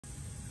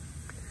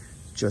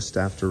just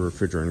after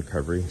refrigerant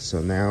recovery.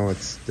 So now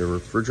the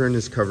refrigerant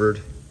is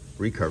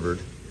recovered,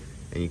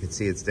 and you can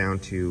see it's down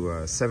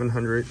to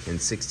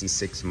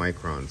 766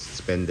 microns.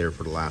 It's been there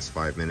for the last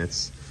 5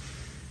 minutes.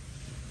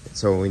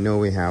 So we know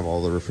we have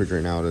all the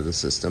refrigerant out of the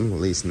system, at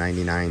least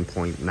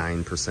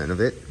 99.9% of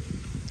it.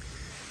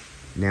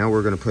 Now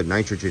we're going to put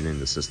nitrogen in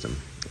the system.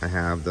 I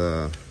have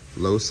the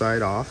low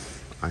side off.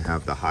 I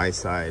have the high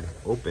side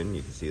open.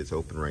 You can see it's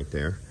open right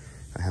there.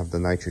 I have the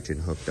nitrogen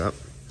hooked up.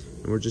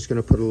 And we're just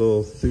going to put a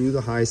little through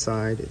the high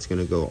side. It's going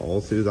to go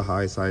all through the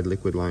high side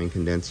liquid line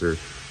condenser,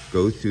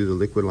 go through the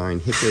liquid line,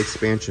 hit the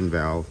expansion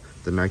valve.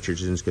 The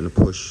nitrogen is going to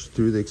push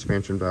through the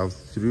expansion valve,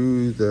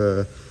 through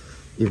the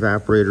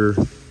evaporator,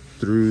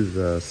 through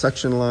the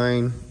suction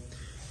line,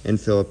 and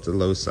fill up the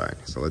low side.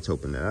 So let's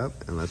open that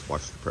up and let's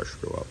watch the pressure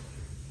go up.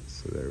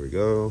 So there we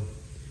go.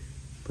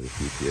 Put a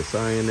few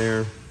PSI in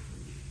there.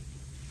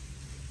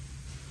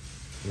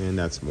 And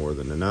that's more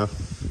than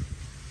enough.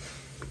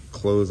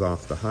 Close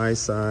off the high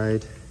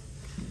side.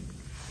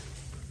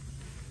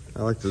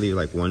 I like to leave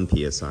like 1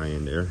 PSI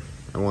in there.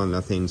 I want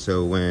nothing,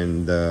 so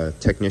when the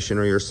technician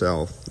or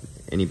yourself,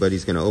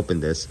 anybody's gonna open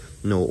this,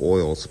 no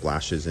oil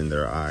splashes in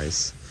their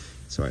eyes.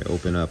 So I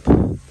open up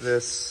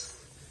this,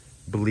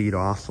 bleed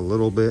off a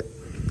little bit.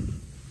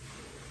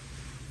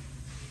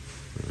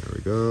 There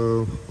we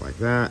go, like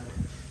that.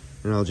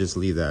 And I'll just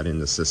leave that in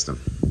the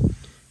system.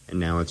 And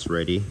now it's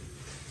ready.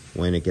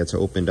 When it gets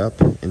opened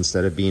up,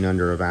 instead of being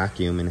under a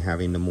vacuum and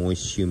having the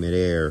moist, humid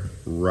air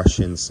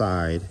rush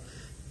inside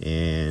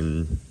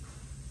and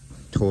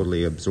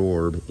totally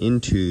absorb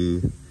into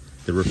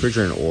the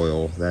refrigerant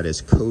oil that is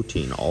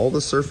coating all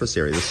the surface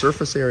area. The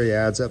surface area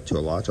adds up to a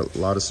lot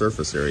of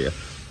surface area,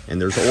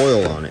 and there's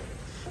oil on it.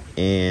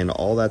 And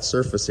all that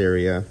surface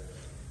area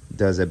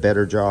does a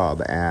better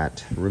job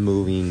at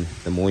removing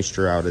the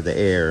moisture out of the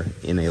air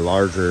in a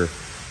larger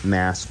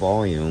mass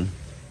volume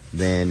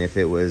than if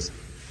it was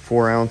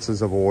 4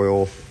 ounces of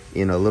oil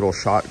in a little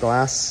shot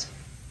glass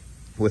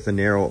with a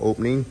narrow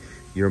opening.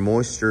 Your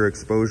moisture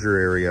exposure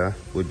area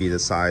would be the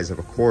size of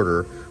a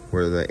quarter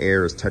where the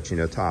air is touching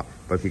the top.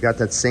 But if you got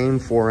that same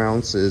 4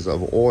 ounces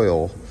of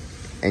oil,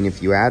 and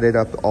if you added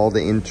up all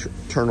the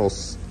internal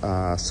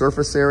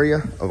surface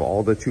area of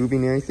all the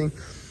tubing and everything,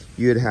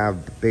 you'd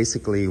have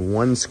basically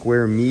 1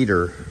 square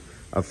meter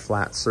of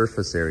flat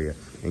surface area.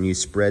 And you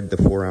spread the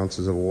 4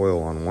 ounces of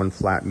oil on 1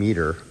 flat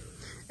meter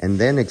and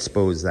then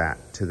expose that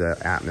to the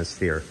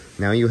atmosphere.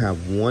 Now you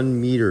have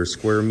 1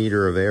 square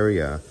meter of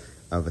area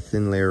of a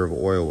thin layer of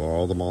oil where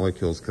all the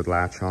molecules could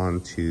latch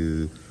on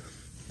to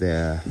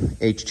the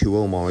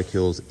H2O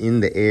molecules in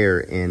the air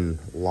and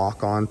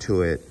lock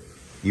onto it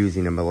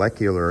using a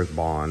molecular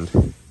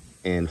bond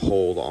and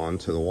hold on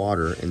to the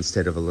water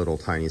instead of a little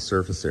tiny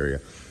surface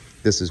area.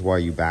 This is why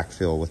you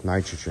backfill with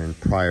nitrogen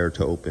prior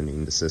to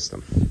opening the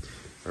system.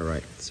 All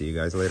right, see you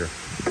guys later.